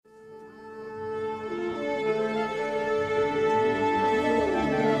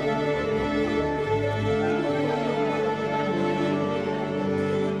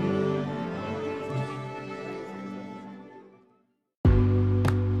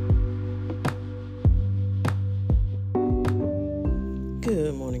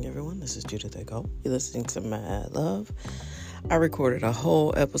Good morning, everyone. This is Judith Echo. You're listening to Mad Love. I recorded a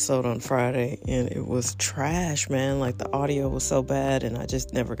whole episode on Friday, and it was trash, man. Like, the audio was so bad, and I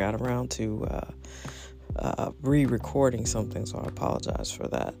just never got around to re-recording something, so I apologize for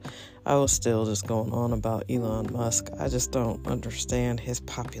that. I was still just going on about Elon Musk. I just don't understand his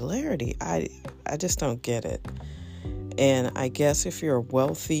popularity. I just don't get it. And I guess if you're a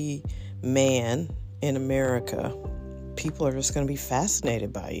wealthy man in America, people are just going to be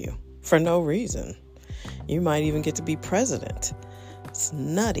fascinated by you for no reason. You might even get to be president. It's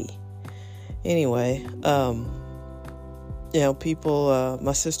nutty. Anyway, people,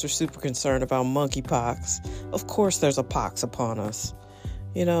 my sister's super concerned about monkeypox. Of course there's a pox upon us.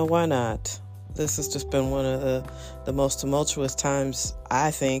 Why not? This has just been one of the most tumultuous times,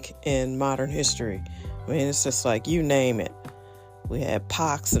 I think, in modern history. I mean, it's just like, you name it. We had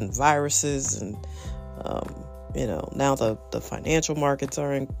pox and viruses and, now the financial markets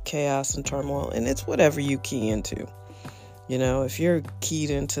are in chaos and turmoil, and it's whatever you key into. If you're keyed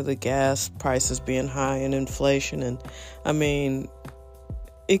into the gas prices being high and inflation, and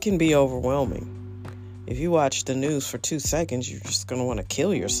it can be overwhelming. If you watch the news for 2 seconds, you're just going to want to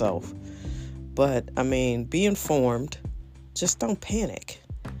kill yourself. But, be informed. Just don't panic.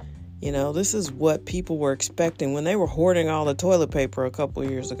 This is what people were expecting when they were hoarding all the toilet paper a couple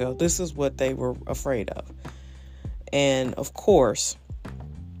of years ago. This is what they were afraid of. And, of course,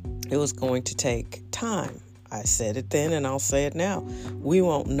 it was going to take time. I said it then and I'll say it now. We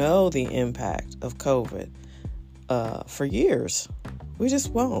won't know the impact of COVID for years. We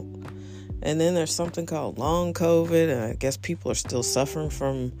just won't. And then there's something called long COVID, and I guess people are still suffering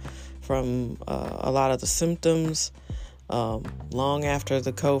from a lot of the symptoms long after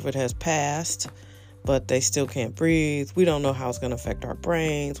the COVID has passed, but they still can't breathe. We don't know how it's going to affect our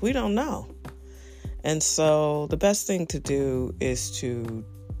brains. We don't know. And so the best thing to do is to,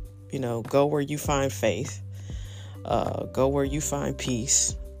 go where you find faith, go where you find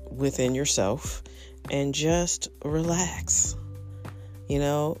peace within yourself, and just relax.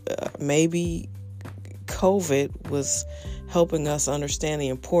 Maybe COVID was helping us understand the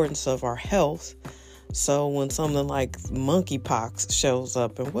importance of our health. So when something like monkeypox shows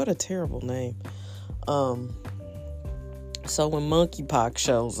up, and what a terrible name. So when monkeypox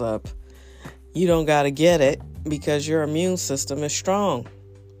shows up, you don't got to get it because your immune system is strong.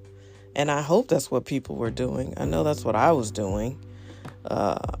 And I hope that's what people were doing. I know that's what I was doing.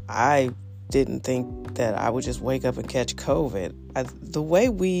 I didn't think that I would just wake up and catch COVID. The way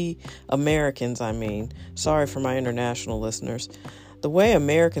we Americans, sorry for my international listeners, the way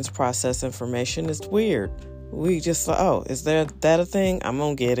Americans process information is weird. We just, is that a thing? I'm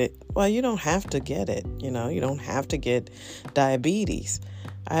going to get it. Well, you don't have to get it. You don't have to get diabetes.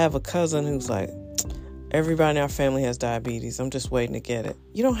 I have a cousin who's like, everybody in our family has diabetes. I'm just waiting to get it.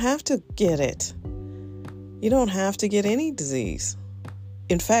 You don't have to get it. You don't have to get any disease.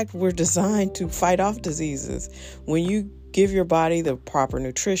 In fact, we're designed to fight off diseases. When you give your body the proper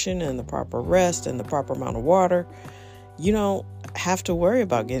nutrition and the proper rest and the proper amount of water, you don't have to worry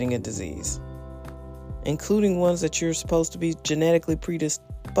about getting a disease, including ones that you're supposed to be genetically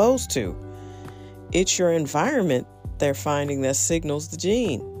predisposed to. It's your environment they're finding that signals the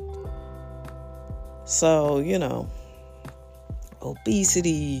gene. So,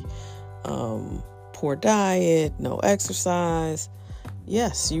 obesity, poor diet, no exercise.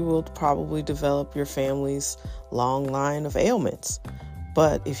 Yes, you will probably develop your family's long line of ailments.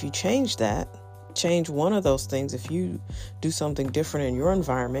 But if you change one of those things, if you do something different in your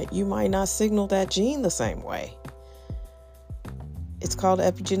environment, you might not signal that gene the same way. It's called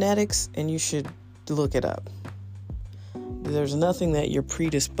epigenetics, and you should look it up. There's nothing that you're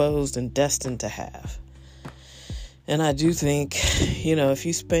predisposed and destined to have. And I do think, if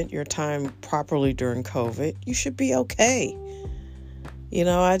you spent your time properly during COVID, you should be okay.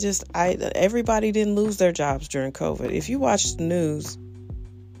 Everybody didn't lose their jobs during COVID. If you watch the news,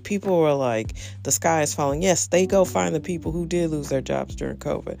 people were like, the sky is falling. Yes, they go find the people who did lose their jobs during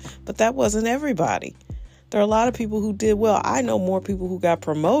COVID. But that wasn't everybody. There are a lot of people who did well. I know more people who got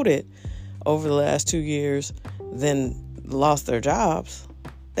promoted over the last 2 years than lost their jobs.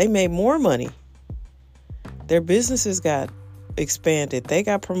 They made more money. Their businesses got expanded. They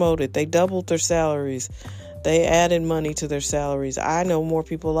got promoted. They doubled their salaries. They added money to their salaries. I know more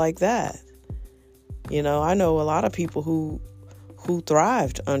people like that. I know a lot of people who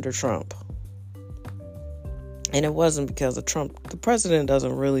thrived under Trump. And it wasn't because of Trump. The president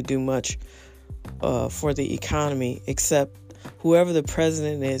doesn't really do much for the economy, except whoever the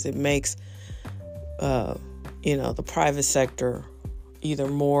president is, it makes the private sector either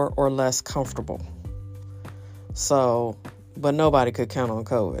more or less comfortable. So But nobody could count on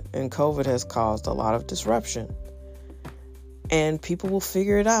COVID. And COVID has caused a lot of disruption. And people will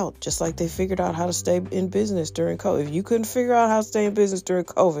figure it out, just like they figured out how to stay in business during COVID. If you couldn't figure out how to stay in business during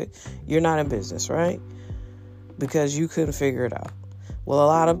COVID, you're not in business, right? Because you couldn't figure it out. Well, a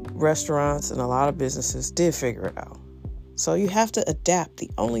lot of restaurants and a lot of businesses did figure it out. So you have to adapt. The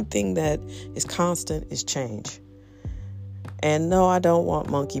only thing that is constant is change. And no, I don't want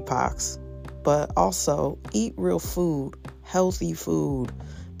monkeypox, but also eat real food, healthy food.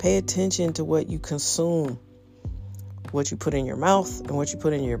 Pay attention to what you consume, what you put in your mouth and what you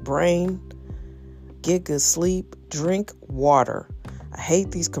put in your brain. Get good sleep. Drink water. I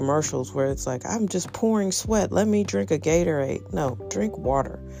hate these commercials where it's like, I'm just pouring sweat. Let me drink a Gatorade. No, drink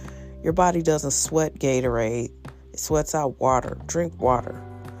water. Your body doesn't sweat Gatorade. It sweats out water. Drink water.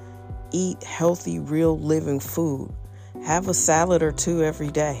 Eat healthy, real living food. Have a salad or two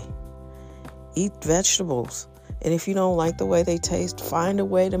every day. Eat vegetables. And if you don't like the way they taste, find a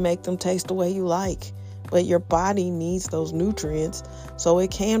way to make them taste the way you like. But your body needs those nutrients so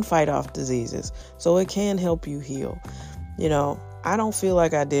it can fight off diseases, so it can help you heal. You know, I don't feel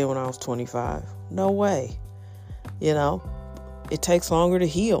like I did when I was 25. No way. You know, it takes longer to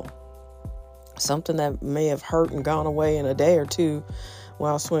heal. Something that may have hurt and gone away in a day or two when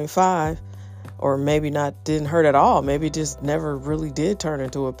I was 25, or maybe didn't hurt at all. Maybe just never really did turn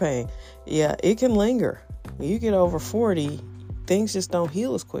into a pain. Yeah, it can linger. When you get over 40, things just don't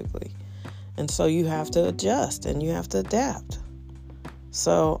heal as quickly. And so you have to adjust and you have to adapt.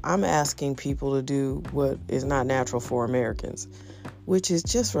 So I'm asking people to do what is not natural for Americans, which is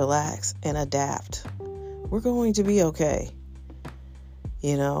just relax and adapt. We're going to be okay.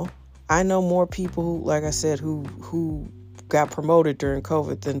 You know, I know more people who, like I said, who got promoted during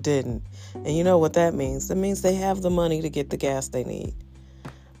COVID than didn't. And you know what that means? That means they have the money to get the gas they need.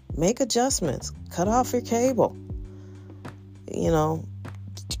 Make adjustments. Cut off your cable. You know,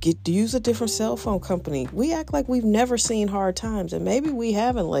 use a different cell phone company. We act like we've never seen hard times, and maybe we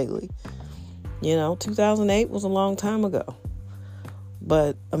haven't lately. You know, 2008 was a long time ago.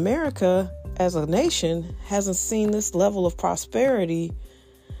 But America, as a nation, hasn't seen this level of prosperity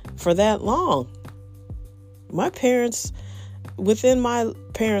for that long. Within my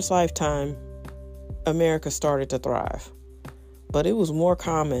parents' lifetime, America started to thrive. But it was more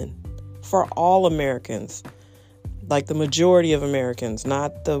common for all Americans, like the majority of Americans,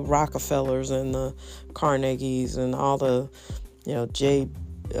 not the Rockefellers and the Carnegies and all the, you know,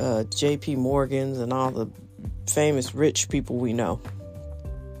 J.P. Morgans and all the famous rich people we know.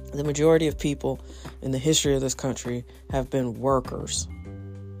 The majority of people in the history of this country have been workers.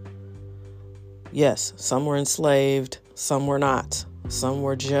 Yes, some were enslaved, some were not. Some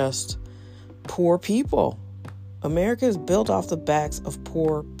were just poor people. America is built off the backs of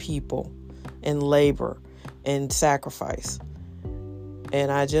poor people and labor and sacrifice.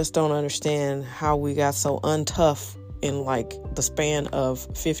 And I just don't understand how we got so untough in like the span of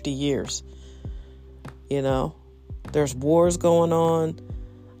 50 years. You know, there's wars going on.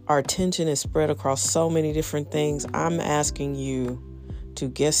 Our attention is spread across so many different things. I'm asking you to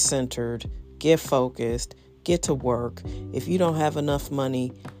get centered, get focused, get to work. If you don't have enough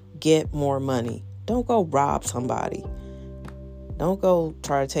money, get more money. Don't go rob somebody. Don't go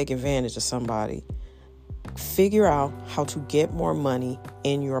try to take advantage of somebody. Figure out how to get more money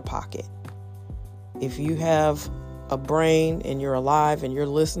in your pocket. If you have a brain and you're alive and you're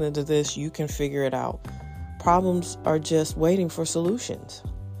listening to this, you can figure it out. Problems are just waiting for solutions.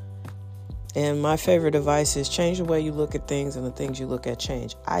 And my favorite advice is change the way you look at things, and the things you look at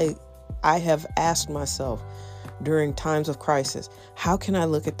change. I have asked myself during times of crisis, how can I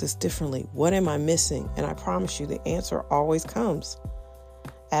look at this differently? What am I missing? And I promise you the answer always comes.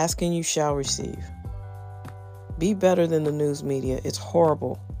 Ask and you shall receive. Be better than the news media. It's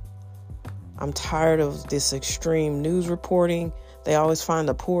horrible. I'm tired of this extreme news reporting. They always find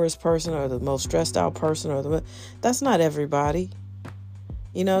the poorest person or the most stressed out person that's not everybody.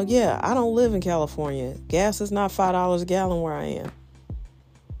 You know, yeah, I don't live in California. Gas is not $5 a gallon where I am.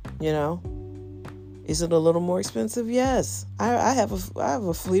 You know, is it a little more expensive? Yes. I have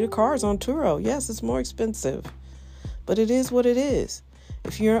a fleet of cars on Turo. Yes, it's more expensive, but it is what it is.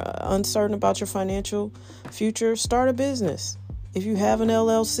 If you're uncertain about your financial future, start a business. If you have an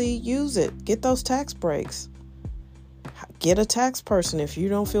LLC, use it. Get those tax breaks. Get a tax person. If you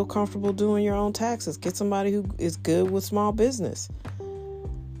don't feel comfortable doing your own taxes, get somebody who is good with small business.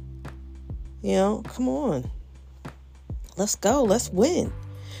 You know, come on. Let's go. Let's win.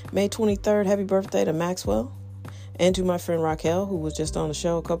 May 23rd, happy birthday to Maxwell and to my friend Raquel, who was just on the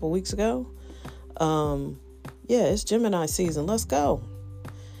show a couple weeks ago. Yeah, it's Gemini season. Let's go.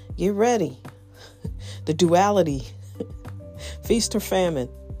 Get ready. The duality. Feast or famine.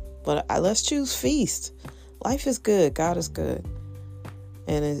 But let's choose feast. Life is good. God is good.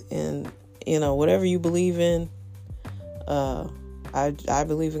 And whatever you believe in, I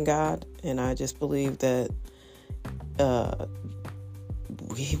believe in God, and I just believe that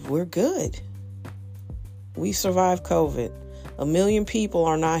we're good. We survived COVID. 1 million people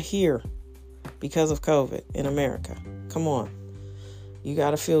are not here because of COVID in America. Come on. You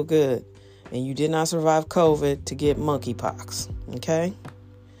got to feel good. And you did not survive COVID to get monkeypox. Okay?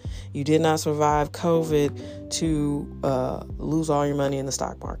 You did not survive COVID to lose all your money in the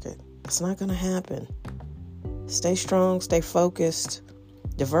stock market. That's not going to happen. Stay strong. Stay focused.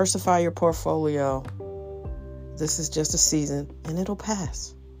 Diversify your portfolio. This is just a season, and it'll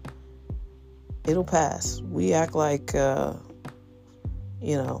pass. It'll pass. We act like,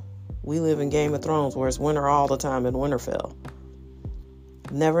 we live in Game of Thrones where it's winter all the time in Winterfell.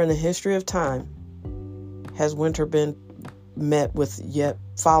 Never in the history of time has winter been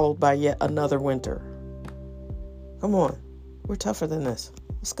followed by yet another winter. Come on. We're tougher than this.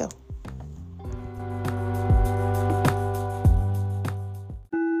 Let's go.